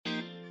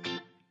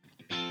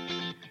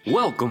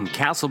Welcome,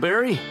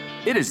 Castleberry.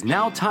 It is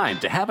now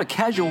time to have a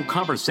casual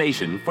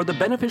conversation for the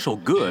beneficial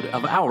good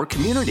of our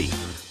community.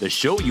 The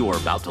show you are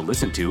about to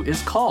listen to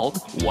is called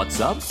What's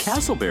Up,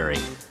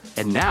 Castleberry?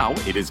 And now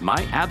it is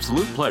my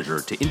absolute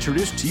pleasure to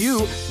introduce to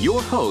you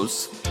your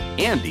hosts,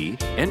 Andy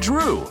and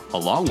Drew,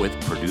 along with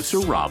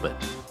producer Robin.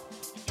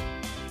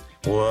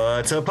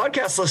 What's up,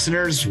 podcast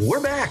listeners?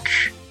 We're back.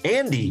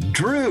 Andy,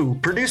 Drew,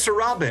 producer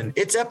Robin.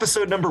 It's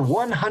episode number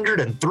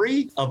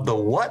 103 of the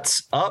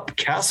What's Up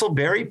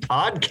Castleberry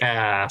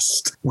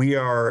podcast. We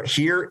are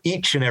here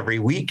each and every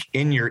week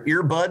in your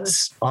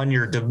earbuds, on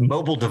your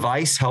mobile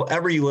device,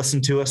 however you listen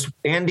to us.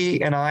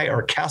 Andy and I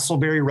are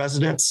Castleberry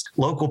residents,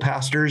 local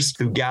pastors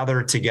who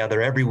gather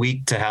together every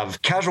week to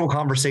have casual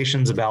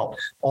conversations about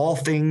all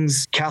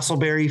things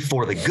Castleberry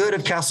for the good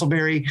of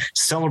Castleberry,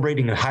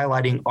 celebrating and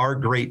highlighting our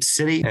great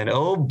city. And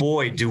oh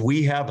boy, do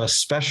we have a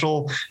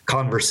special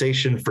conversation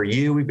for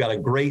you. We've got a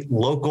great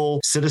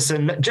local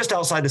citizen just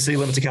outside the city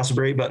limits of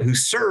Castleberry, but who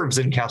serves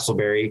in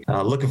Castleberry.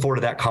 Looking forward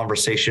to that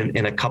conversation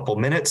in a couple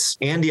minutes.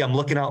 Andy, I'm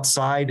looking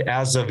outside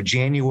as of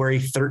January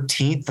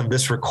 13th of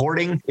this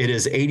recording. It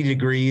is 80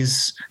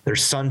 degrees.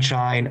 There's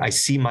sunshine. I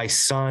see my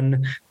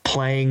son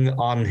playing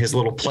on his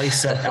little play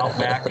set out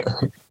back.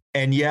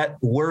 And yet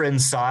we're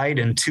inside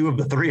and two of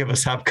the three of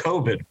us have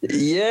COVID.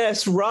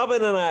 Yes,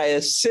 Robin and I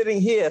are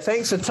sitting here.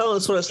 Thanks for telling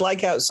us what it's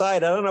like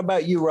outside. I don't know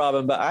about you,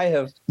 Robin, but I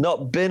have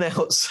not been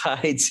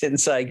outside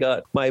since I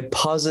got my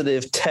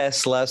positive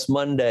test last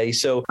Monday.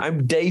 So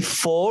I'm day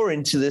 4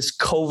 into this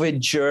COVID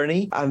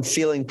journey. I'm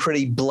feeling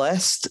pretty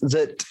blessed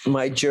that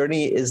my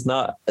journey is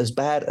not as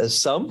bad as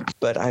some,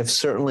 but I've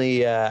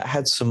certainly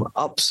had some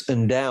ups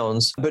and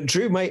downs. But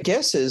Drew, my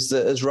guess is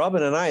that as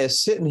Robin and I are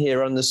sitting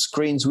here on the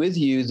screens with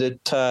you,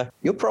 that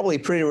you're probably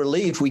pretty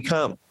relieved we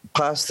can't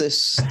pass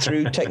this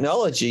through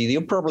technology.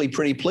 You're probably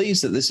pretty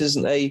pleased that this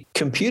isn't a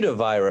computer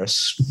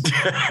virus.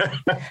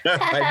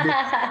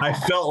 I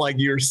felt like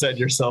you set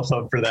yourself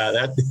up for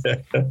that.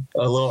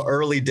 A little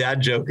early dad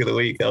joke of the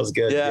week. That was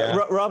good. Yeah.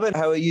 Robin,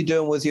 how are you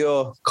doing with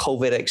your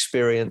COVID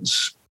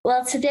experience?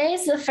 Well,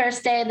 today's the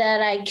first day that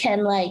I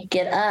can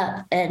get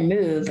up and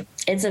move.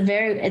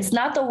 It's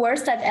not the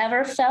worst I've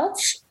ever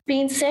felt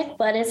being sick,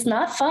 but it's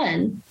not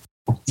fun.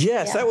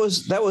 Yes, yeah.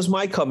 That was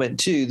my comment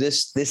too.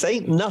 This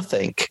ain't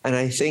nothing. And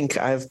I think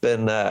I've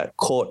been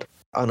caught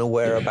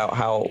unaware about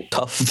how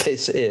tough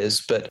this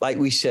is. But like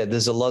we said,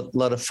 there's a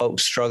lot of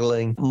folks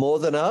struggling more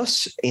than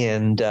us.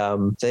 And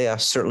they are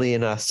certainly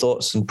in our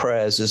thoughts and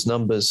prayers as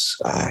numbers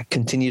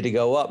continue to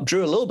go up.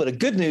 Drew, a little bit of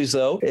good news,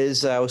 though,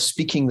 is I was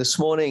speaking this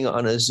morning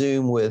on a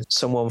Zoom with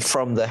someone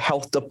from the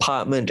health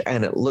department,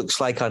 and it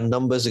looks like our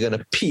numbers are going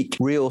to peak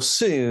real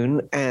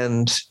soon.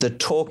 And the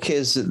talk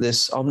is that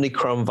this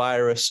Omicron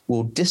virus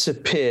will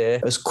disappear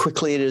as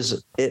quickly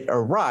as it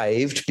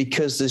arrived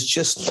because there's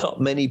just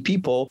not many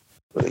people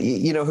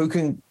who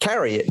can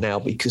carry it now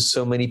because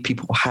so many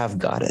people have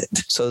got it.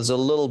 So there's a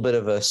little bit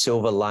of a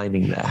silver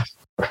lining there.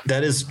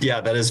 That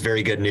is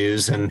very good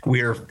news. And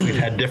we've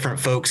had different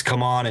folks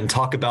come on and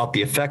talk about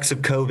the effects of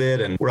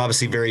COVID. And we're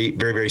obviously very,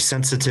 very, very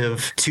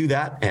sensitive to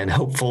that and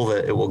hopeful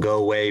that it will go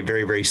away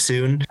very, very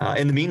soon.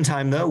 In the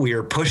meantime, though, we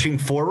are pushing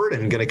forward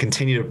and going to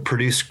continue to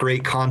produce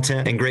great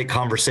content and great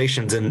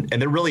conversations. And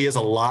there really is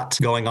a lot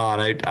going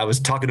on. I was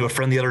talking to a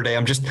friend the other day.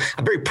 I'm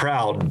very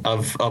proud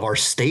of our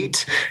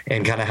state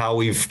and kind of how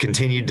we've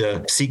continued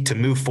to seek to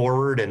move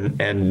forward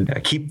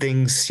and keep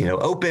things,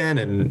 open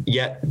and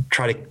yet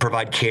try to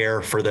provide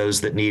care for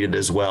those that need it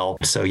as well.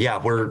 So yeah,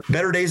 we're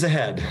better days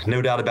ahead, no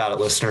doubt about it,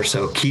 listener.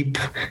 So keep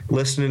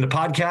listening to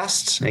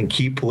podcasts and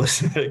keep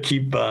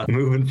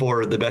moving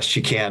forward the best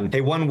you can.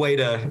 Hey, one way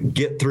to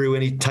get through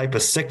any type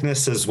of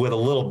sickness is with a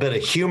little bit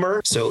of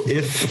humor. So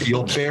if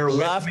you'll bear with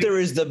laughter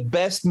is the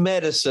best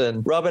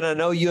medicine. Robin, I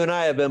know you and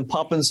I have been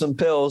popping some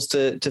pills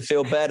to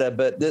feel better,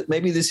 but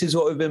maybe this is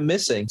what we've been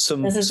missing.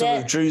 Some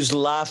of Drew's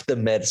laughter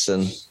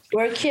medicine.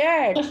 We're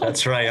cured.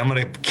 That's right. I'm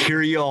going to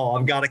cure you all.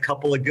 I've got a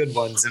couple of good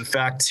ones. In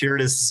fact, here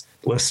it is,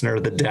 listener,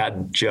 the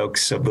dad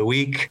jokes of the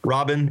week.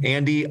 Robin,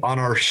 Andy, on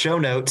our show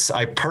notes,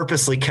 I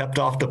purposely kept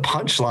off the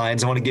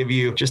punchlines. I want to give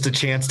you just a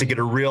chance to get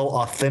a real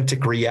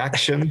authentic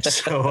reaction.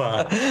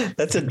 So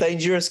that's a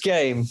dangerous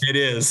game. It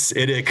is.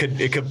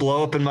 It could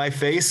blow up in my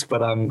face,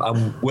 but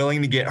I'm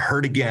willing to get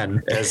hurt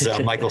again, as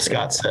Michael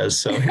Scott says.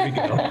 So here we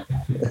go.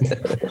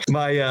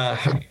 My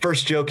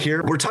first joke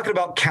here. We're talking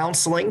about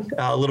counseling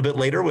a little bit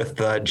later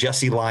with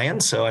Jesse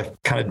Lyon. So I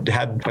kind of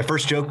had my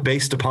first joke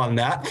based upon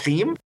that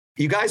theme.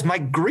 You guys, my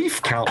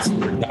grief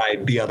counselor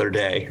died the other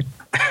day.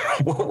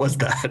 What was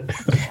that?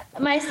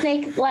 My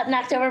snake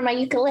knocked over my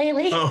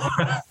ukulele. Oh,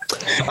 I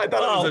thought it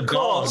was a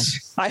dog.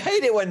 I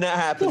hate it when that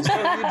happens.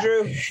 Don't you,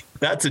 Drew?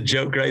 That's a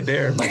joke right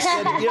there.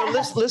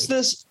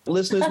 Listeners,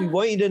 we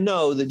want you to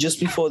know that just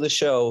before the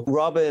show,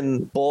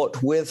 Robin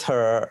bought with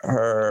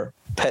her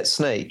pet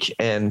snake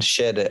and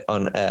shared it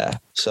on air.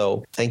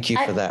 So thank you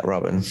for that,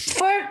 Robin.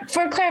 For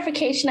for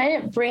clarification, I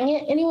didn't bring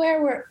it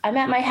anywhere. I'm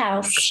at my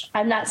house.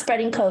 I'm not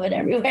spreading COVID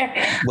everywhere.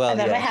 Well, I'm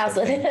at my house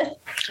with it.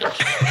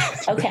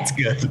 Okay. That's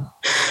good.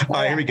 All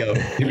right, here we go.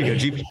 Beep,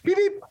 beep,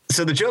 beep.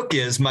 So the joke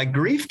is my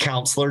grief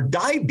counselor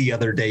died the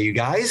other day, you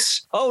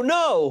guys. Oh,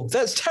 no,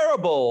 that's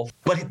terrible.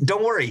 But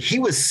don't worry. He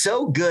was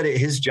so good at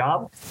his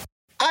job.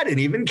 I didn't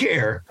even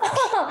care.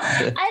 Oh,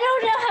 I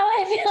don't know how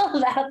I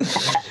feel about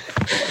that.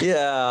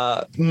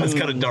 Yeah. That's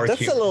kind of dark.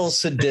 That's a little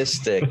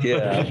sadistic.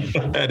 Yeah.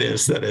 That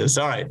is.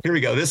 All right, here we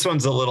go. This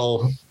one's a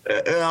little,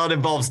 it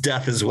involves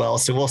death as well.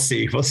 So we'll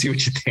see. We'll see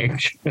what you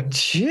think.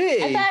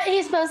 Gee. I thought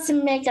he's supposed to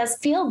make us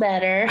feel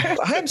better.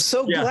 I'm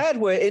so glad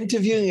we're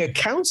interviewing a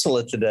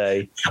counselor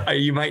today.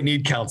 You might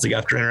need counseling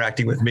after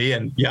interacting with me.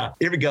 And yeah,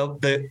 here we go.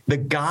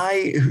 The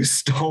guy who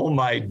stole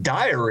my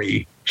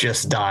diary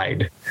just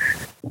died.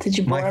 Did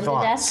you bore him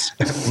to death?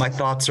 My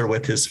thoughts are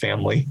with his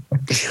family.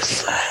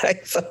 My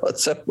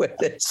thoughts are with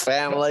his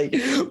family.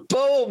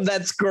 Boom.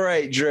 That's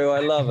great, Drew.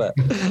 I love it.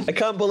 I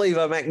can't believe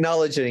I'm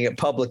acknowledging it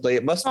publicly.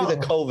 It must be the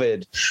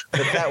COVID,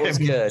 but that was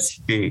good.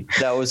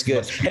 That was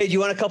good. Hey, do you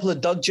want a couple of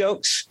Doug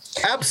jokes?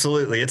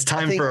 Absolutely. It's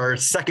time for our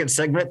second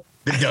segment.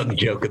 The Doug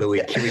joke of the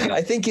week. Here we go.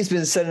 I think he's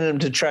been sending them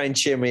to try and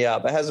cheer me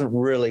up. It hasn't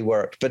really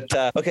worked. But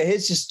okay,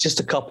 here's just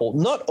a couple.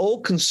 Not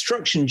all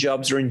construction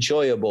jobs are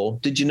enjoyable.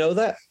 Did you know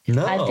that?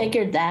 No. I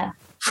figured that.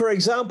 For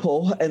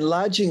example,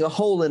 enlarging a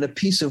hole in a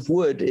piece of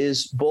wood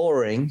is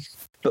boring,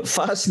 but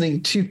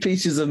fastening two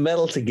pieces of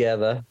metal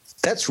together,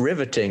 that's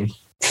riveting.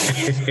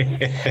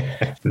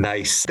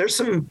 Nice. There's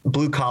some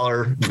blue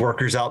collar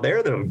workers out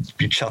there that would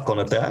be chuckling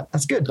at that.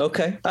 That's good.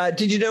 Okay.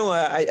 Did you know,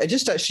 I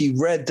just actually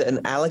read that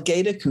an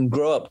alligator can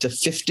grow up to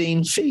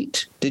 15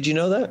 feet. Did you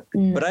know that?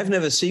 Mm. But I've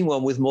never seen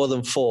one with more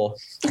than 4.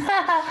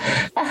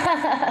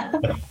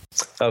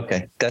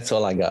 Okay. That's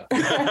all I got.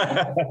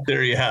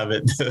 There you have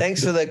it.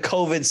 Thanks for the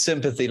COVID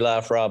sympathy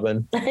laugh,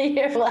 Robin.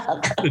 You're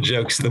welcome. The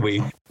jokes of the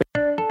week.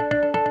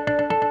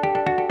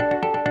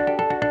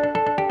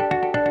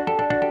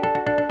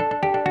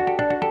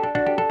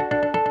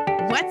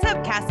 What's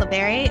up,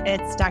 Castleberry?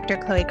 It's Dr.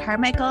 Chloe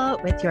Carmichael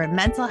with your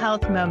mental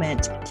health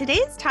moment.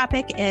 Today's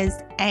topic is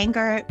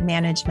anger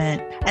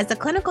management. As a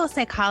clinical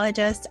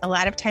psychologist, a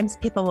lot of times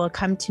people will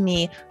come to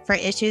me for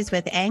issues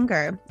with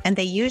anger, and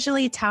they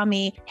usually tell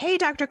me, hey,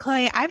 Dr.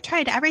 Chloe, I've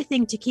tried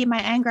everything to keep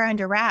my anger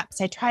under wraps.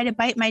 I try to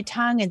bite my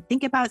tongue and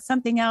think about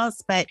something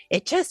else, but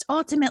it just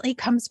ultimately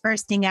comes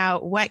bursting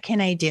out. What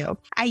can I do?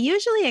 I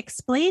usually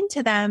explain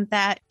to them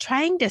that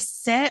trying to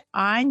sit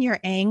on your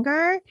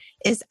anger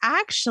is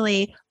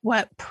actually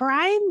what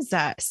primes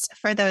us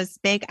for those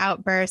big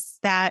outbursts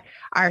that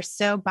are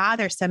so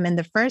bothersome in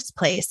the first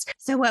place.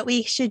 So what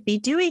we should be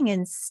doing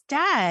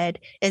instead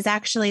is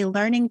actually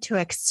learning to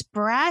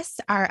express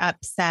our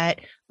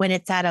upset when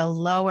it's at a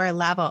lower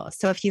level.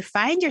 So if you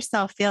find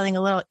yourself feeling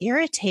a little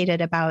irritated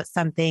about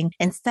something,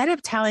 instead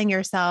of telling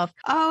yourself,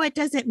 oh, it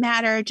doesn't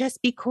matter, just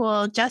be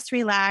cool, just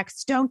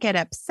relax, don't get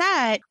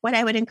upset, what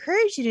I would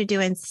encourage you to do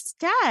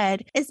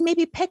instead is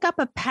maybe pick up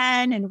a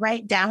pen and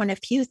write down a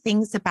few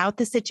things about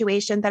the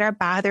situation that are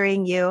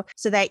bothering you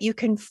so that you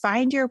can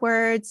find your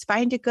words,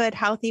 find a good,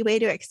 healthy way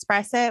to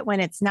express it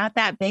when it's not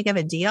that big of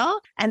a deal.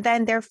 And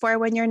then therefore,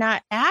 when you're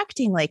not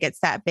acting like it's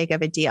that big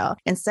of a deal,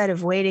 instead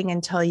of waiting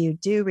until you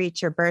do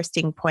reach your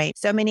bursting point.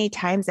 So many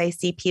times I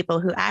see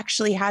people who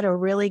actually had a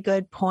really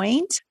good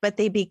point, but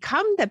they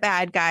become the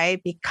bad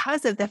guy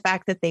because of the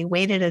fact that they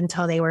waited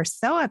until they were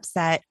so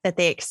upset that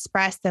they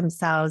expressed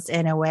themselves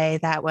in a way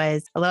that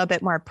was a little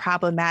bit more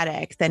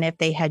problematic than if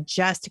they had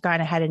just gone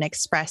ahead and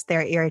expressed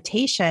their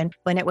irritation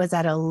when it was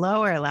at a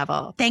lower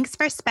level. Thanks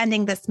for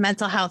spending this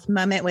mental health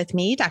moment with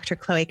me, Dr.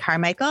 Chloe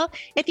Carmichael.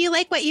 If you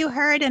like what you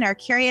heard and are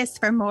curious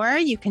for more,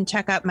 you can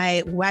check out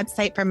my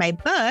website for my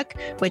book,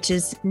 which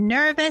is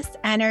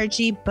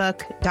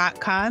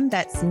nervousenergybook.com.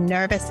 That's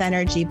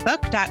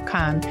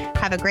nervousenergybook.com.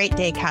 Have a great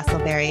day,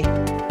 Castleberry.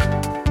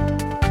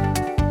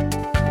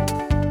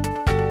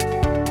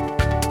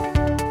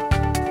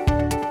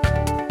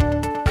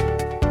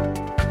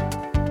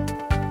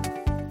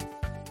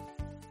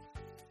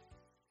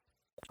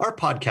 Our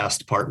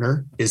podcast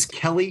partner is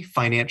Kelly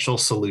Financial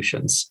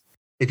Solutions.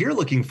 If you're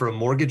looking for a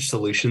mortgage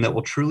solution that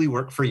will truly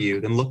work for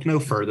you, then look no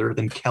further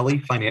than Kelly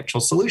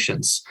Financial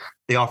Solutions.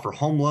 They offer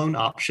home loan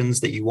options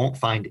that you won't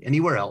find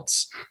anywhere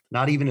else,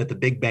 not even at the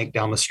big bank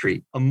down the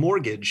street. A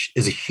mortgage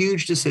is a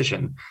huge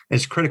decision, and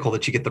it's critical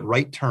that you get the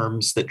right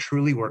terms that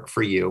truly work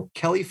for you.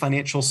 Kelly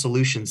Financial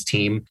Solutions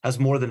team has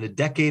more than a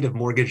decade of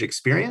mortgage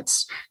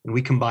experience, and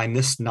we combine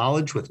this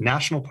knowledge with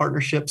national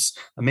partnerships,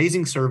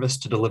 amazing service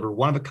to deliver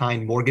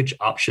one-of-a-kind mortgage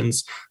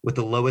options with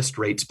the lowest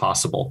rates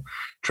possible.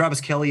 Travis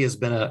Kelly has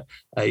been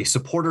a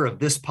supporter of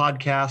this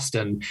podcast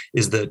and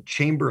is the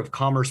Chamber of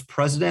Commerce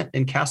president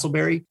in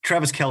Castleberry.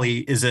 Travis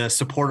Kelly is a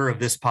supporter of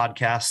this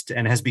podcast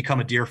and has become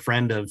a dear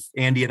friend of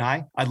Andy and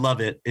I. I'd love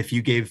it if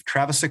you gave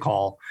Travis a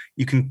call.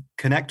 You can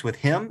connect with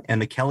him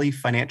and the Kelly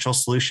Financial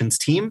Solutions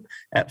team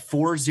at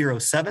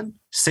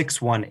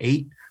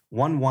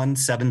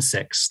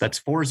 407-618-1176. That's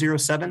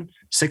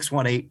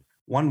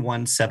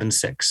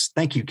 407-618-1176.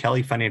 Thank you,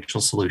 Kelly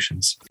Financial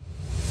Solutions.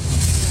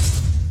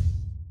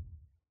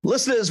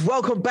 Listeners,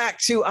 welcome back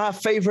to our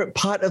favorite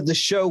part of the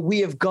show. We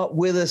have got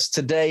with us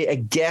today a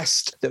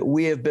guest that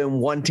we have been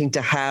wanting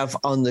to have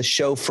on the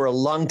show for a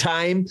long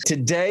time.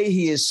 Today,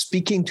 he is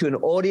speaking to an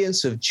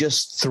audience of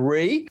just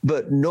 3,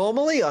 but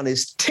normally on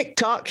his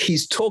TikTok,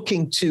 he's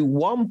talking to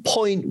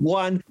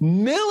 1.1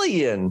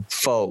 million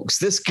folks.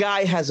 This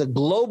guy has a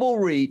global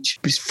reach.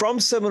 He's from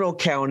Seminole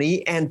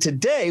County, and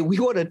today we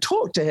want to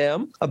talk to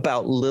him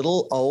about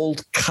little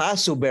old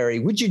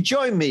Castleberry. Would you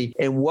join me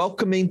in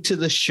welcoming to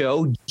the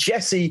show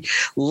Jesse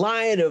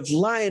Lyon of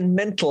Lyon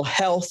Mental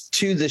Health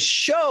to the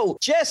show?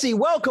 Jesse,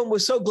 welcome. We're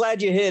so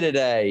glad you're here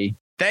today.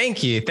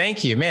 Thank you.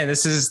 Thank you, man.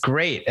 This is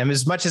great. And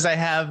as much as I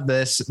have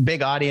this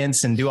big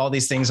audience and do all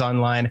these things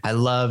online, I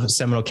love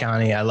Seminole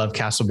County. I love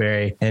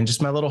Castleberry and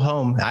just my little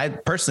home. I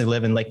personally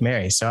live in Lake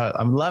Mary, so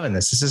I'm loving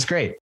this. This is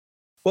great.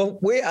 Well,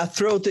 we are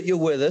thrilled that you're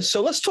with us. So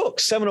let's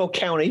talk Seminole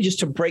County just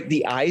to break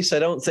the ice. I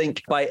don't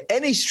think by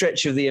any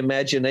stretch of the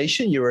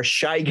imagination you're a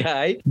shy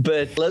guy,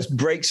 but let's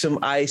break some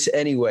ice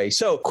anyway.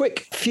 So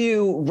quick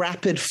few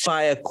rapid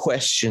fire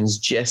questions,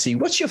 Jesse.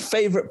 What's your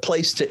favorite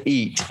place to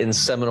eat in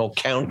Seminole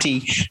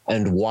County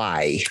and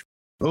why?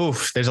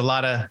 Oof, there's a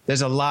lot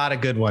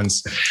of good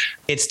ones.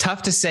 It's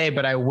tough to say,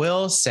 but I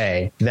will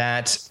say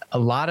that a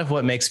lot of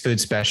what makes food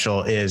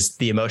special is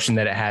the emotion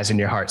that it has in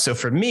your heart. So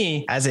for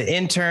me, as an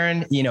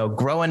intern,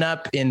 growing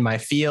up in my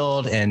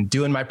field and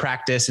doing my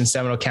practice in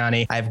Seminole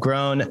County, I've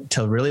grown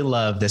to really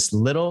love this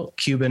little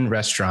Cuban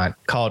restaurant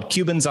called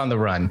Cubans on the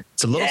Run.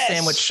 It's a little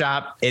sandwich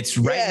shop. It's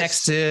right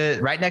next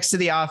to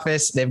the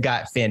office. They've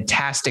got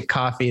fantastic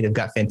coffee. They've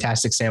got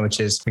fantastic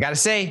sandwiches. I got to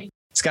say,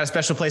 it's got a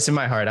special place in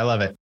my heart. I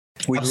love it.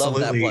 We love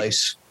that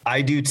place.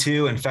 I do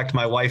too. In fact,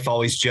 my wife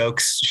always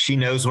jokes she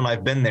knows when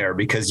I've been there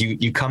because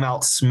you come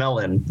out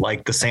smelling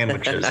like the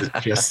sandwiches.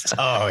 It's just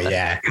oh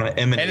yeah, kind of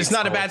emanates. And it's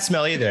not a bad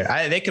smell either.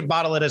 They could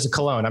bottle it as a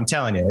cologne. I'm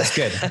telling you, it's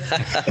good.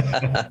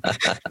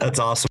 That's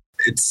awesome.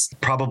 It's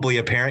probably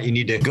apparent you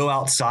need to go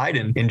outside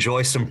and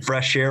enjoy some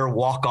fresh air,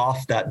 walk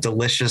off that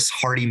delicious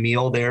hearty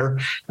meal there.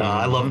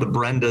 I love the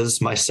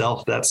Brenda's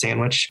myself, that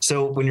sandwich.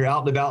 So when you're out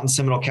and about in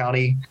Seminole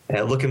County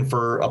looking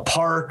for a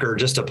park or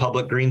just a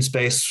public green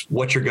space,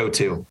 what's your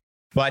go-to?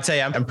 Well, I tell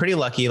you, I'm pretty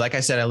lucky. Like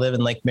I said, I live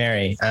in Lake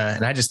Mary,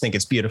 and I just think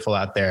it's beautiful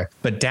out there.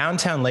 But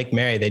downtown Lake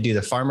Mary, they do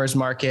the farmers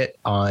market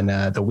on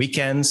the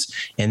weekends.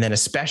 And then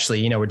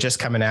especially, we're just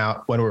coming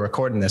out when we're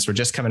recording this, we're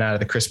just coming out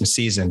of the Christmas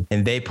season,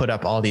 and they put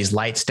up all these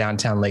lights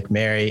downtown Lake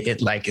Mary.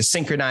 It is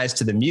synchronized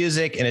to the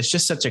music, and it's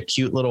just such a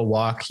cute little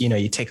walk.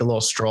 You take a little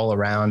stroll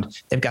around.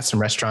 They've got some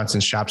restaurants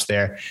and shops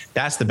there.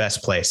 That's the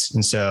best place.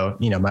 And so,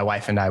 my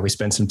wife and I, we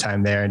spend some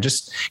time there and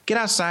just get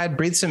outside,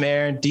 breathe some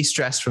air, and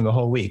de-stress from the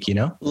whole week,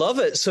 Love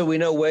it. So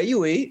we know where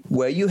you eat,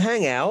 where you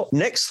hang out.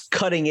 Next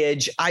cutting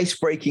edge,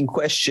 ice-breaking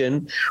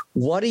question.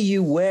 What are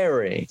you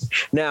wearing?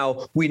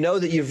 Now, we know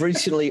that you've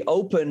recently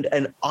opened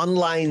an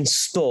online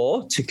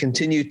store to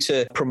continue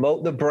to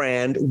promote the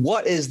brand.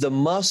 What is the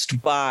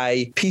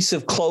must-buy piece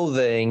of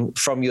clothing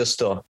from your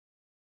store?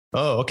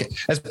 Oh, okay.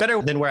 That's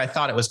better than where I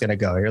thought it was going to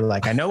go. You're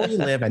like, I know where you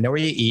live. I know where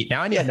you eat.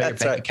 Now I need to know your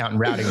bank account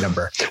and routing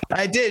number.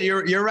 I did.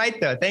 You're right,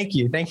 though. Thank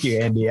you. Thank you,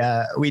 Andy.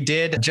 We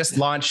did just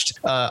launched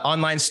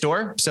online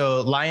store.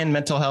 So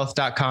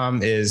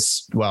LionMentalHealth.com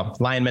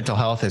Lyon Mental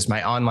Health is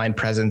my online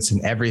presence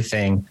in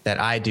everything that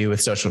I do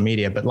with social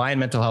media. But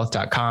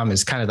LionMentalHealth.com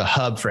is kind of the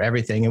hub for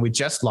everything. And we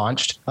just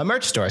launched a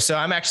merch store. So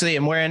I'm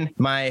wearing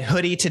my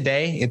hoodie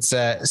today. It's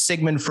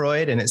Sigmund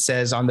Freud, and it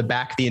says on the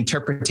back, the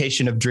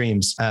interpretation of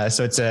dreams.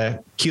 So it's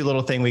a cute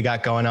little thing we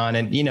got going on.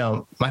 And,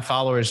 my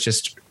followers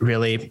just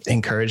really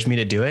encouraged me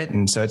to do it.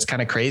 And so it's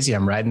kind of crazy.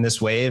 I'm riding this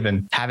wave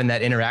and having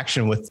that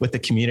interaction with the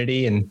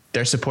community, and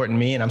they're supporting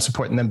me and I'm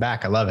supporting them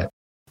back. I love it.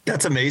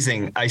 That's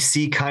amazing. I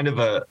see kind of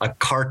a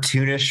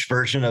cartoonish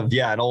version of,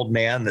 an old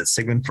man that's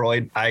Sigmund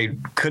Freud. I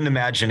couldn't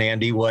imagine,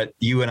 Andy, what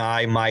you and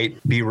I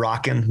might be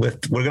rocking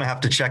with. We're going to have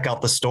to check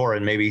out the store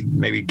and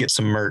maybe get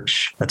some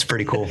merch. That's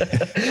pretty cool.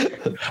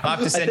 I'll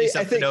have to send you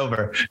something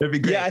over. It'd be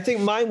great. Yeah, I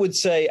think mine would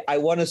say, I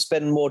want to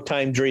spend more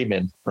time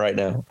dreaming right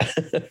now.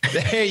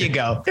 There you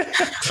go.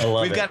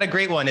 We've got a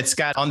great one. It's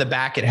got on the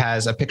back, it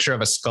has a picture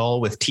of a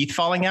skull with teeth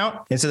falling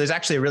out. And so there's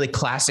actually a really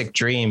classic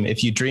dream.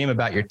 If you dream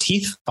about your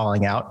teeth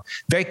falling out,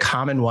 very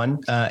common one.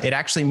 It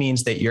actually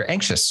means that you're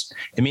anxious.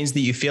 It means that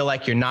you feel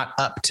like you're not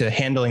up to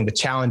handling the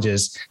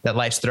challenges that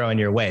life's throwing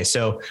your way.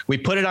 So we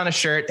put it on a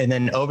shirt, and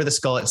then over the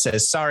skull, it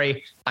says,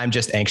 sorry, I'm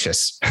just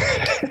anxious.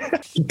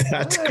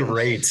 That's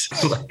great.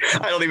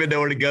 I don't even know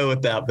where to go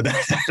with that, but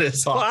that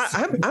is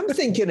awesome. Well, I'm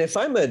thinking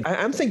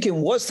I'm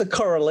thinking, what's the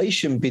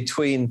correlation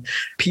between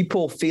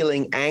people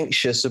feeling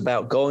anxious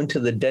about going to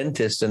the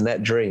dentist and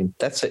that dream?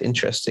 That's an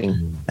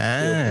interesting.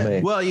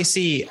 Well, you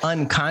see,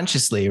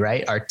 unconsciously,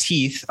 right? Our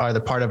teeth are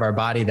the part of our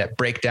body that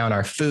break down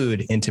our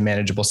food into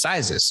manageable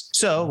sizes.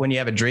 So when you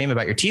have a dream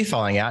about your teeth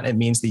falling out, it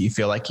means that you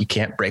feel like you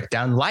can't break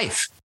down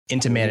life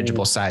into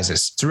manageable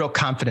sizes. It's a real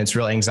confidence,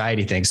 real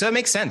anxiety thing. So it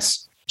makes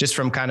sense just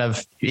from kind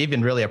of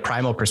even really a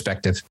primal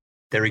perspective.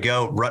 There we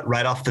go.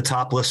 Right off the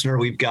top, listener,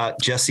 we've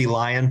got Jesse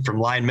Lyon from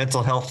Lyon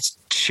Mental Health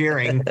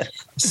sharing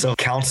some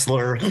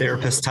counselor,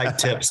 therapist type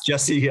tips.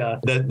 Jesse,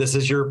 this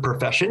is your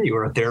profession. You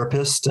are a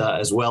therapist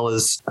as well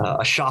as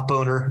a shop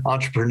owner,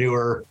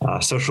 entrepreneur,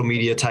 social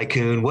media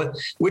tycoon.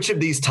 Which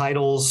of these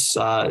titles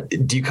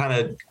do you kind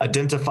of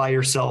identify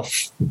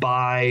yourself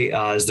by?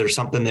 Is there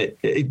something that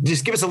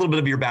just give us a little bit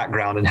of your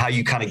background and how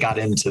you kind of got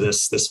into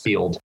this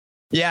field?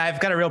 Yeah, I've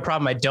got a real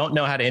problem. I don't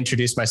know how to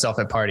introduce myself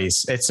at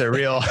parties. It's a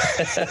real,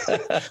 it's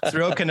a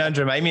real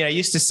conundrum. I mean, I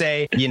used to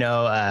say,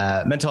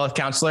 mental health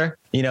counselor,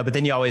 but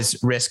then you always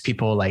risk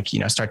people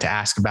start to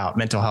ask about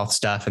mental health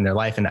stuff in their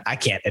life. And I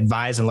can't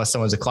advise unless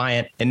someone's a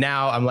client. And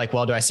now I'm like,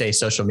 well, do I say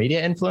social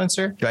media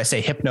influencer? Do I say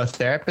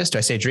hypnotherapist? Do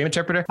I say dream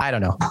interpreter? I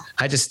don't know.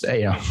 I just,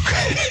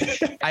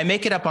 I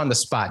make it up on the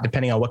spot,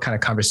 depending on what kind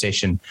of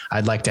conversation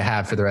I'd like to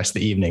have for the rest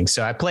of the evening.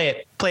 So I play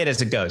it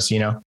as it goes,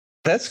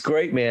 That's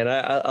great, man.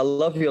 I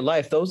love your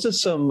life. Those are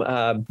some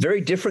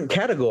very different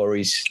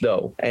categories,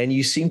 though, and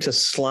you seem to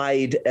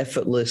slide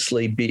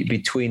effortlessly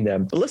between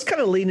them. But let's kind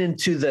of lean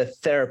into the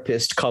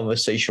therapist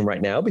conversation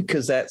right now,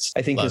 because that's,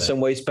 I think, in some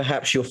ways,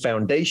 perhaps your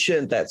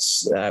foundation.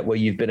 That's where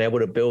you've been able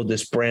to build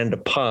this brand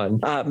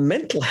upon.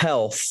 Mental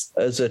health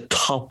as a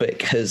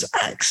topic has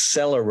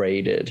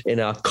accelerated in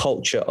our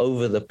culture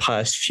over the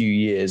past few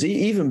years,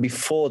 even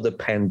before the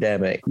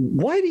pandemic.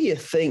 Why do you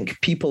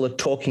think people are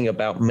talking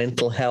about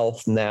mental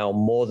health now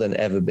more than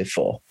ever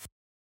before?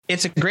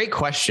 It's a great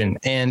question.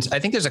 And I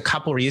think there's a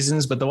couple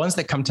reasons, but the ones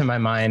that come to my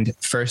mind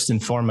first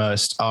and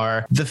foremost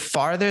are the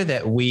farther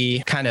that we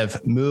kind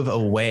of move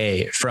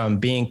away from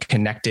being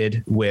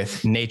connected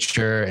with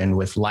nature and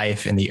with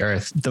life and the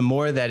earth, the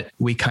more that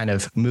we kind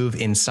of move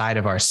inside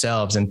of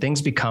ourselves and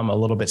things become a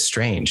little bit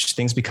strange.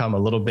 Things become a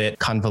little bit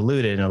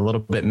convoluted and a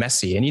little bit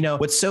messy. And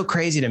what's so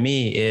crazy to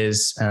me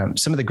is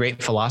some of the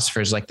great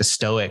philosophers like the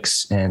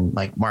Stoics and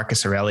like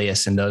Marcus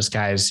Aurelius and those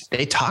guys,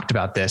 they talked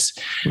about this.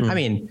 I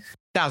mean,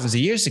 thousands of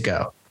years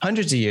ago,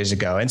 hundreds of years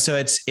ago. And so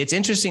it's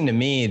interesting to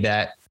me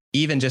that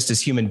even just as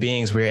human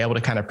beings, we're able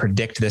to kind of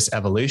predict this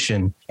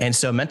evolution. And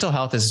so mental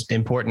health is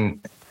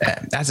important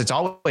as it's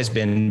always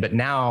been, but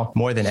now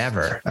more than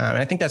ever. And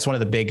I think that's one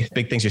of the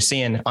big things you're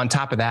seeing. On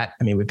top of that,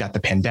 I mean, we've got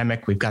the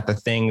pandemic, we've got the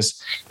things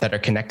that are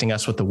connecting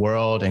us with the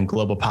world and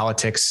global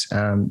politics.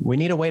 We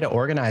need a way to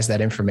organize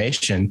that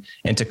information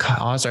and to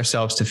cause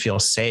ourselves to feel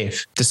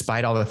safe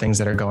despite all the things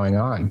that are going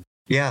on.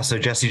 Yeah. So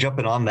Jesse,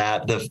 jumping on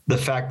that, the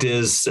fact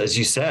is, as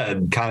you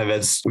said, kind of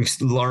as we've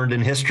learned in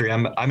history,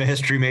 I'm a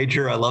history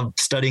major. I love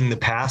studying the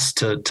past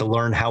to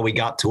learn how we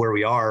got to where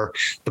we are.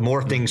 The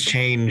more things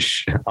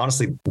change,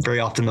 honestly, very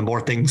often the more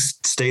things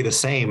stay the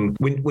same.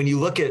 When you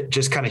look at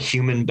just kind of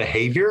human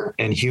behavior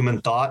and human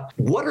thought,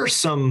 what are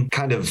some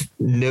kind of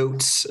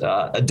notes,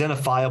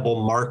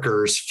 identifiable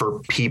markers for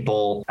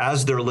people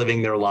as they're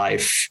living their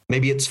life?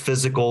 Maybe it's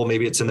physical,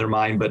 maybe it's in their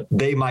mind, but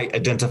they might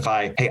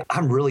identify, hey,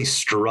 I'm really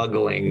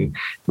struggling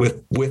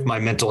with my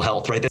mental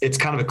health, right? It's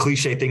kind of a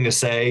cliche thing to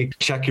say,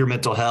 check your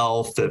mental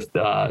health.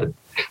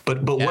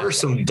 But what are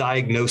some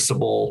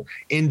diagnosable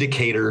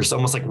indicators,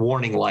 almost like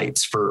warning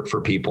lights for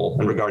people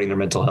and regarding their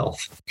mental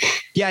health?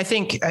 Yeah, I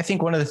think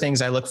one of the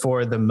things I look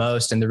for the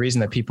most, and the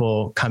reason that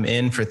people come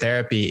in for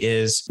therapy,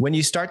 is when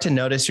you start to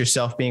notice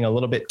yourself being a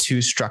little bit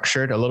too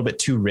structured, a little bit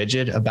too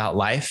rigid about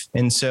life.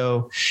 And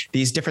so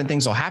these different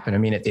things will happen. I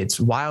mean, it's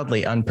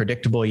wildly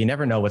unpredictable. You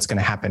never know what's going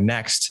to happen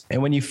next.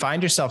 And when you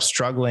find yourself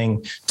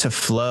struggling to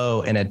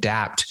flow and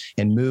adapt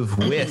and move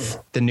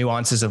with the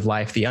nuances of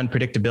life, the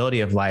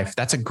unpredictability of life,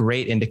 that's a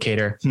great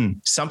indicator.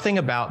 Something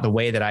about the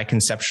way that I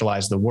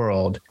conceptualize the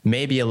world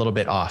may be a little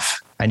bit off.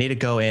 I need to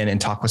go in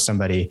and talk with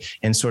somebody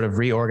and sort of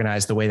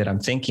reorganize the way that I'm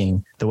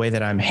thinking, the way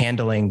that I'm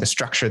handling the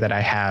structure that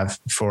I have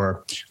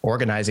for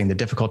organizing the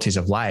difficulties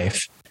of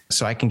life,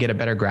 so I can get a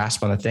better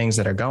grasp on the things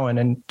that are going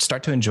and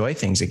start to enjoy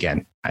things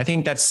again. I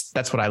think that's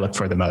what I look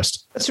for the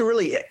most. That's a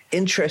really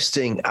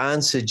interesting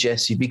answer,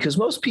 Jesse, because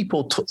most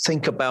people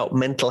think about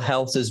mental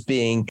health as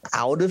being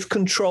out of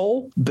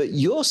control, but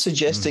you're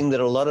suggesting that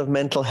a lot of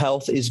mental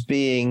health is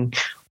being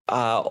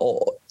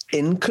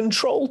in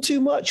control too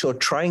much or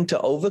trying to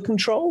over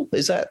control.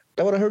 Is that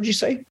what I heard you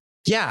say?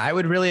 Yeah, I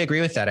would really agree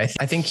with that. I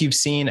think you've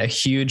seen a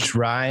huge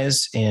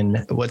rise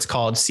in what's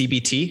called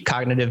CBT,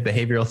 cognitive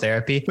behavioral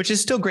therapy, which is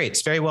still great.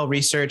 It's very well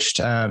researched.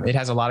 It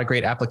has a lot of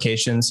great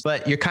applications,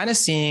 but you're kind of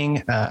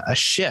seeing a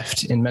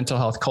shift in mental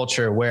health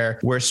culture where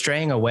we're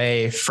straying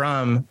away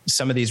from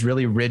some of these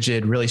really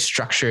rigid, really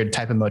structured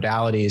type of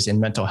modalities in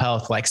mental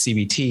health like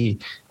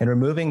CBT, and we're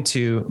moving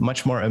to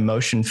much more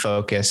emotion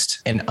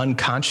focused and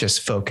unconscious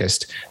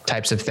focused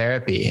types of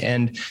therapy.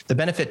 And the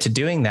benefit to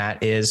doing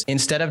that is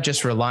instead of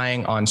just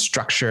relying on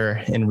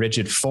structure in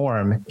rigid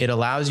form, it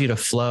allows you to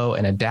flow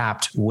and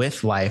adapt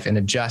with life and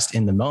adjust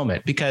in the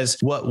moment, because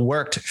what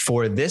worked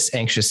for this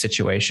anxious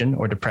situation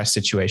or depressed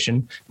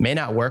situation may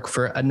not work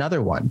for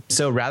another one.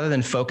 So rather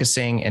than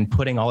focusing and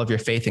putting all of your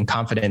faith and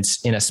confidence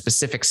in a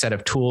specific set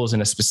of tools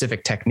and a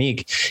specific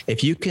technique,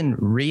 if you can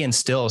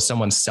reinstill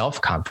someone's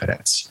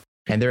self-confidence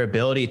and their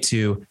ability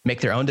to make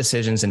their own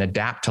decisions and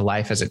adapt to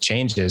life as it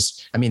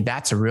changes, I mean,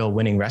 that's a real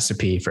winning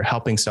recipe for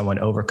helping someone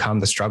overcome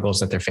the struggles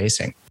that they're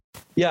facing.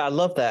 Yeah, I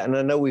love that. And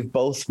I know we've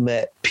both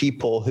met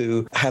people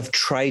who have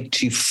tried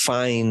to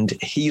find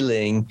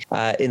healing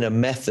in a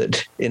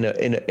method,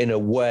 in a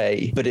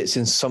way, but it's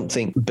in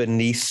something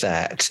beneath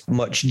that,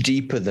 much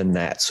deeper than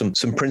that, some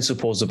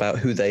principles about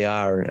who they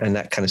are and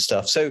that kind of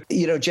stuff. So,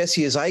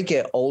 Jesse, as I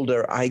get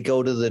older, I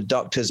go to the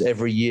doctors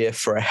every year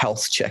for a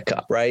health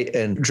checkup, right?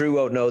 And Drew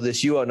won't know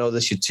this, you won't know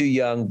this, you're too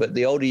young, but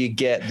the older you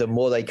get, the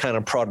more they kind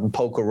of prod and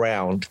poke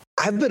around.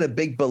 I've been a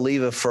big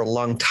believer for a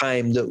long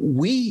time that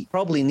we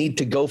probably need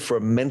to go for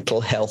a mental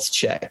health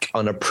check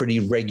on a pretty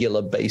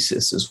regular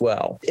basis as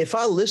well. If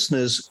our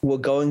listeners were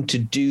going to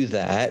do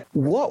that,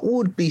 what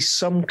would be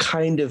some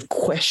kind of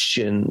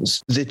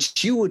questions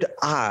that you would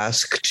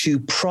ask to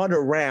prod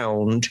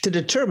around to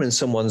determine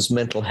someone's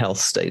mental health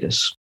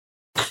status?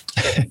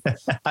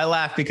 I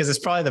laugh because it's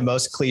probably the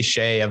most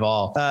cliche of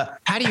all.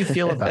 How do you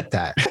feel about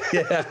that?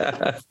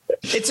 Yeah.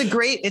 It's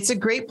a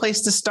great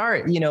place to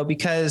start,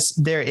 because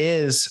there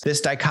is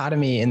this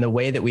dichotomy in the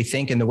way that we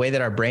think and the way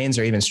that our brains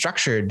are even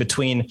structured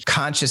between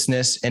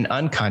consciousness and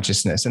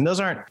unconsciousness. And those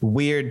aren't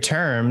weird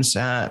terms.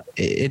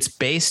 It's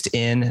based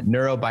in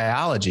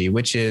neurobiology,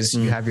 which is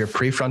you have your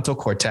prefrontal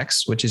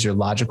cortex, which is your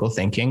logical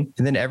thinking.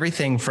 And then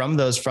everything from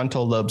those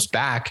frontal lobes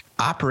back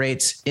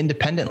operates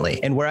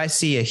independently. And where I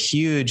see a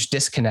huge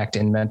disconnect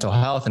in mental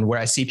health and where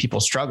I see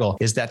people struggle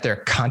is that their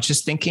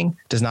conscious thinking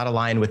does not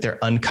align with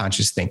their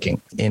unconscious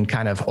thinking. In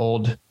kind of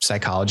old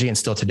psychology, and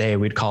still today,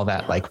 we'd call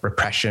that like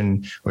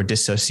repression or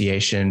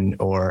dissociation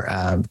or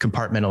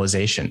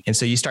compartmentalization. And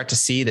so you start to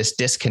see this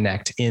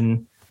disconnect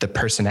in the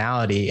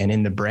personality and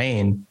in the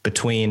brain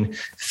between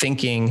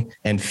thinking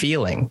and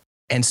feeling.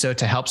 And so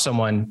to help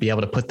someone be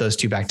able to put those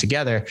two back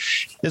together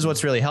is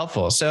what's really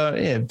helpful. So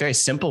a very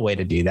simple way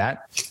to do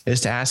that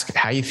is to ask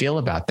how you feel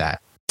about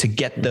that, to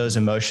get those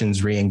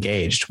emotions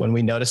re-engaged. When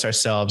we notice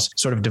ourselves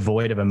sort of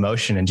devoid of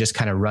emotion and just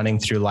kind of running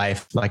through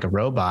life like a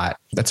robot,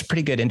 that's a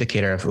pretty good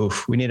indicator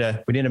of, we need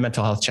a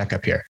mental health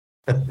checkup here.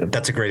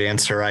 That's a great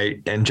answer.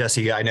 And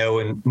Jesse, I know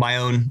in my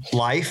own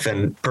life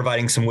and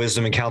providing some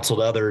wisdom and counsel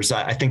to others,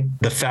 I think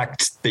the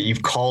fact that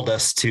you've called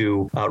us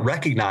to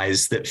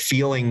recognize that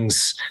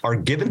feelings are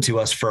given to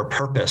us for a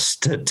purpose,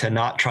 to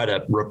not try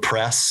to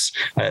repress.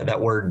 That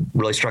word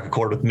really struck a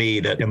chord with me,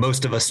 that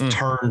most of us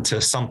turn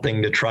to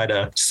something to try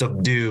to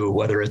subdue,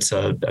 whether it's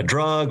a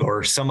drug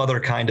or some other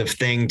kind of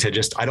thing, to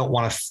just, I don't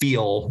want to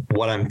feel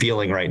what I'm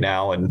feeling right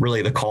now. And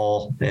really the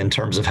call in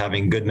terms of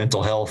having good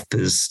mental health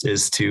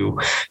is to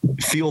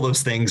feel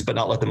those things, but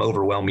not let them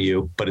overwhelm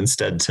you, but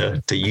instead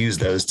to use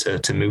those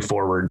to move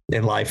forward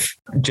in life.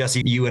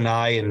 Jesse, you and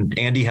I and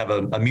Andy have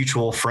a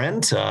mutual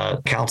friend,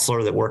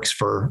 counselor that works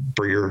for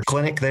your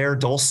clinic there,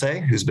 Dulce,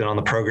 who's been on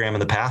the program in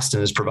the past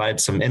and has provided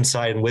some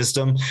insight and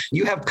wisdom.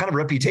 You have kind of a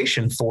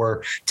reputation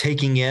for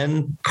taking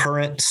in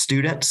current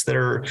students that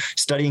are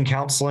studying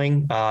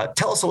counseling.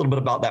 Tell us a little bit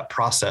about that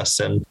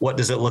process and what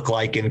does it look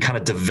like in kind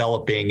of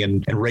developing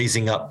and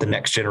raising up the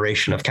next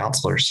generation of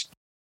counselors?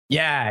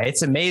 Yeah,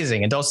 it's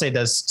amazing. And Dulce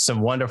does some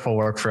wonderful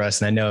work for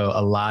us. And I know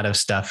a lot of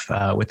stuff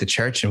with the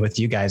church and with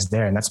you guys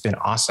there. And that's been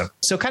awesome.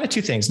 So kind of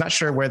two things, not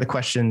sure where the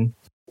question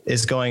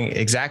is going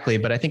exactly,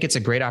 but I think it's a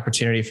great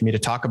opportunity for me to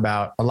talk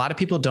about. A lot of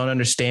people don't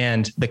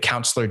understand the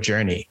counselor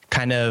journey,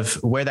 kind of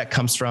where that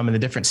comes from and the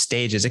different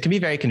stages. It can be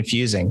very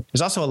confusing.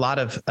 There's also a lot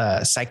of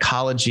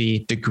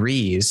psychology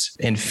degrees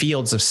and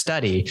fields of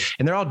study,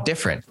 and they're all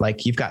different.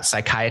 Like you've got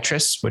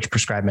psychiatrists, which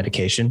prescribe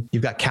medication.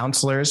 You've got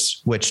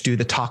counselors, which do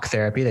the talk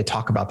therapy. They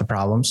talk about the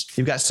problems.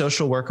 You've got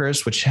social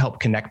workers, which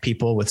help connect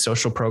people with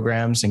social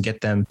programs and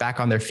get them back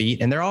on their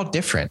feet. And they're all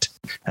different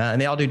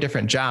and they all do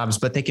different jobs,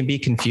 but they can be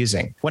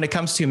confusing. When it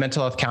comes to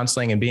mental health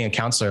counseling and being a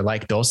counselor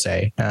like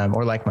Dulce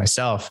or like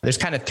myself, there's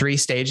kind of three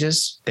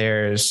stages.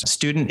 There's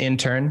student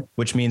intern,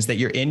 which means that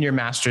you're in your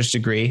master's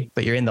degree,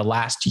 but you're in the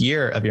last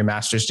year of your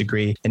master's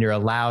degree and you're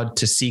allowed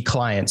to see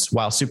clients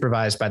while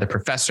supervised by the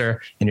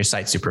professor and your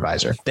site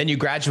supervisor. Then you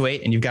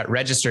graduate and you've got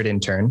registered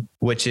intern,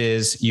 which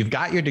is you've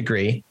got your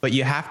degree, but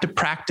you have to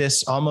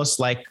practice almost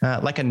like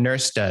a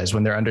nurse does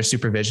when they're under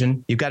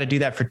supervision. You've got to do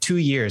that for 2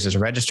 years as a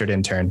registered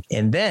intern.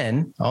 And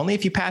then only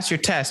if you pass your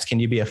test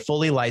can you be a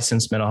fully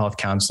licensed mental health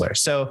counselor.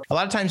 So a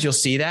lot of times you'll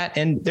see that,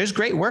 and there's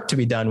great work to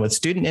be done with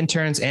student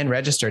interns and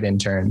registered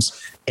interns.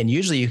 And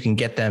usually you can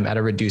get them at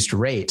a reduced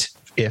rate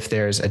if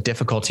there's a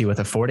difficulty with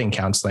affording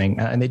counseling,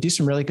 and they do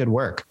some really good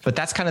work. But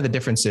that's kind of the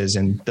differences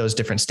in those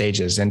different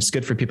stages, and it's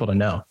good for people to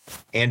know.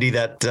 Andy,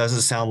 that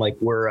doesn't sound like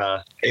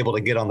we're able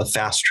to get on the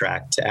fast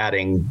track to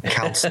adding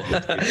counseling.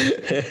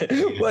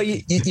 Well,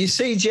 you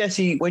see,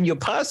 Jesse, when you're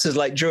pastors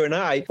like Drew and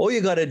I, all you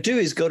got to do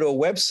is go to a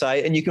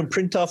website and you can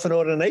print off an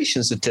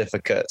ordination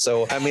certificate.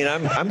 So, I mean,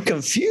 I'm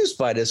confused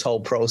by this whole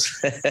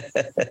process.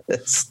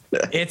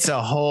 It's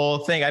a whole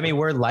thing. I mean,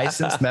 we're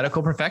licensed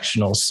medical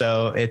professionals,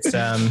 so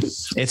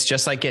it's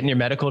just like getting your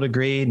medical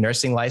degree,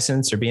 nursing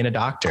license, or being a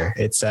doctor.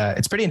 It's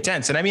pretty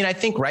intense. And I mean, I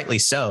think rightly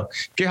so.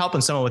 If you're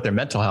helping someone with their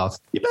mental health,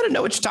 you better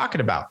know what you're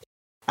talking about.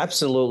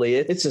 Absolutely.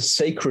 It's a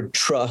sacred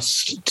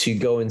trust to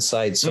go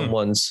inside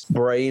someone's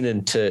brain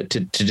and to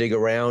dig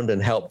around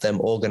and help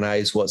them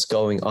organize what's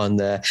going on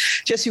there.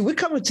 Jesse, we're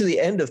coming to the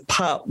end of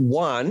part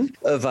 1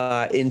 of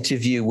our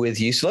interview with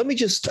you. So let me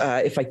just,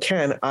 if I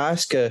can,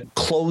 ask a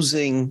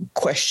closing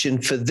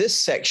question for this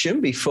section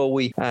before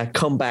we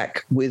come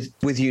back with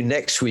you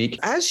next week.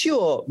 As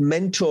you're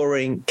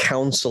mentoring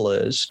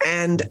counselors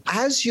and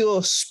as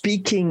you're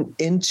speaking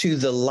into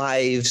the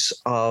lives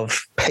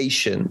of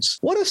patients,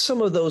 what are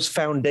some of those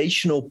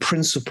foundational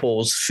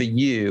principles for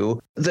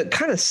you that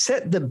kind of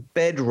set the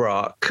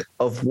bedrock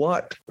of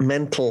what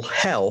mental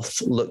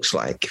health looks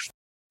like?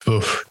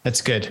 Oof,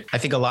 that's good. I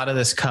think a lot of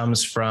this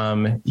comes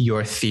from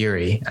your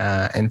theory.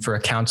 And for a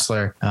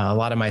counselor, a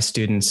lot of my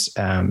students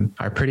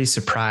are pretty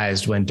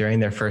surprised when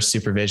during their first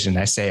supervision,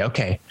 I say,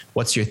 okay,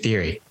 what's your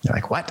theory? They're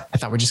like, what? I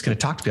thought we're just going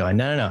to talk to people.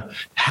 No.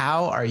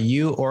 How are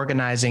you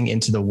organizing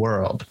into the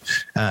world?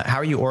 How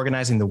are you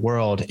organizing the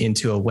world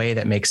into a way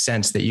that makes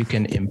sense that you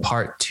can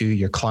impart to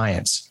your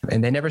clients?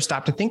 And they never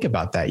stop to think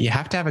about that. You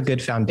have to have a good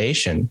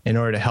foundation in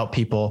order to help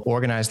people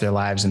organize their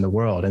lives in the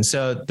world. And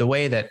so the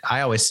way that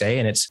I always say,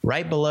 and it's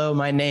right below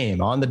my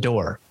name on the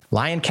door,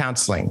 Lion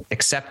Counseling,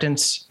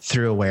 acceptance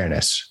through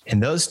awareness.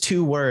 And those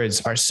 2 words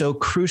are so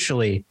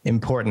crucially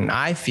important.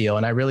 I feel,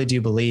 and I really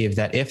do believe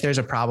that if there's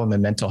a problem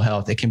in mental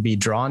health, it can be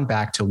drawn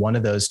back to one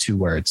of those 2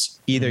 words.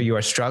 Either you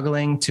are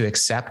struggling to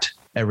accept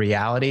a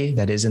reality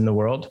that is in the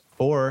world,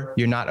 or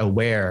you're not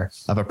aware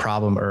of a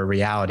problem or a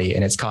reality,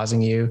 and it's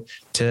causing you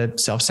to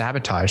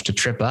self-sabotage, to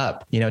trip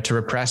up, to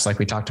repress, like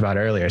we talked about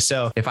earlier.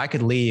 So if I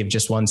could leave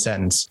just one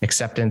sentence,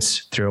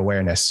 acceptance through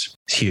awareness,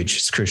 it's huge.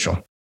 It's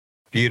crucial.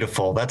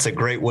 Beautiful. That's a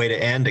great way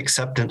to end,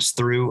 acceptance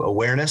through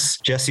awareness.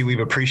 Jesse,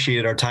 we've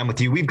appreciated our time with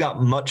you. We've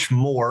got much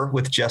more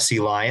with Jesse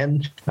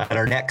Lyon at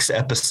our next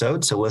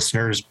episode. So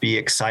listeners, be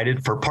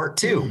excited for part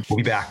 2. We'll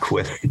be back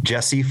with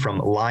Jesse from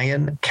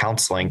Lion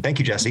Counseling. Thank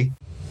you, Jesse.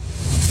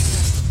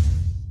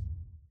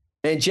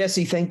 And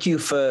Jesse, thank you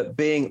for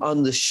being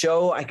on the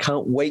show. I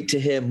can't wait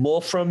to hear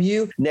more from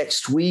you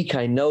next week.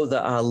 I know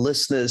that our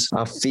listeners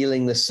are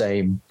feeling the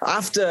same.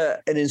 After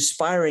an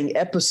inspiring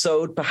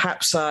episode,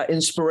 perhaps our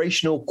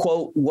inspirational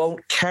quote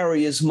won't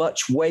carry as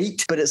much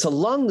weight, but it's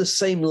along the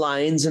same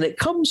lines, and it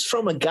comes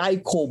from a guy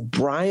called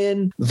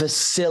Brian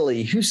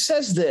Vasili, who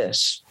says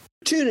this: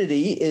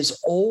 opportunity is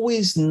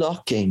always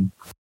knocking.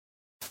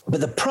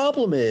 But the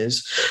problem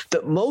is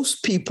that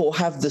most people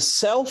have the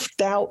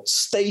self-doubt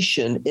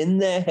station in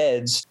their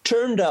heads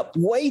turned up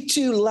way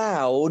too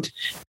loud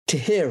to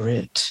hear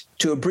it.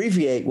 To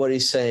abbreviate what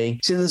he's saying,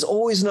 see, there's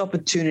always an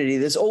opportunity.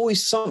 There's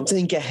always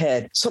something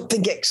ahead,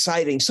 something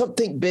exciting,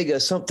 something bigger,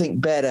 something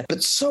better.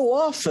 But so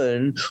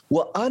often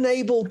we're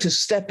unable to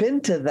step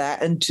into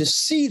that and to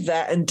see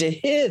that and to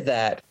hear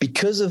that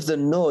because of the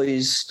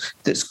noise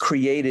that's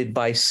created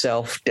by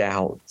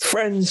self-doubt.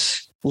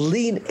 Friends,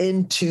 lean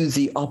into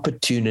the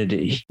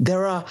opportunity.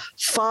 There are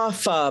far,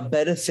 far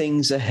better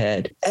things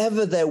ahead.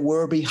 Ever there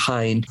were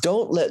behind.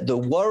 Don't let the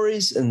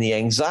worries and the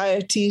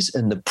anxieties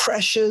and the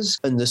pressures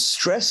and the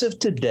stress of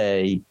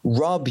today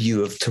rob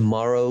you of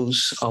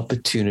tomorrow's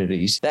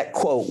opportunities. That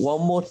quote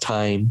one more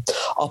time: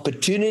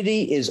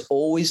 opportunity is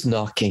always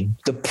knocking.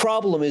 The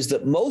problem is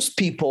that most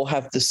people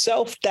have the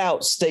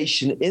self-doubt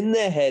station in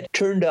their head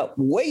turned up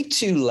way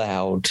too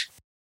loud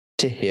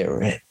to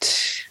hear it.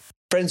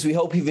 Friends, we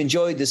hope you've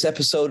enjoyed this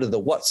episode of the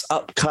What's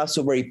Up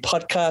Castleberry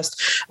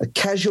podcast, a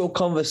casual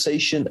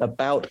conversation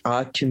about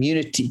our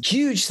community.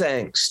 Huge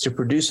thanks to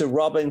producer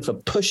Robin for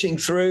pushing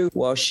through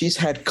while she's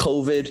had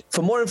COVID.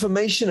 For more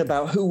information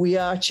about who we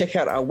are, check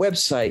out our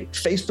website,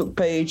 Facebook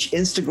page,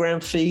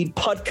 Instagram feed,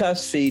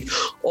 podcast feed,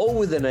 all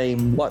with the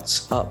name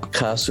What's Up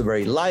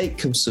Castleberry.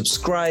 Like and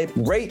subscribe,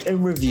 rate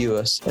and review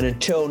us. And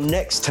until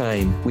next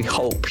time, we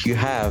hope you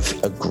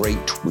have a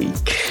great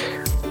week.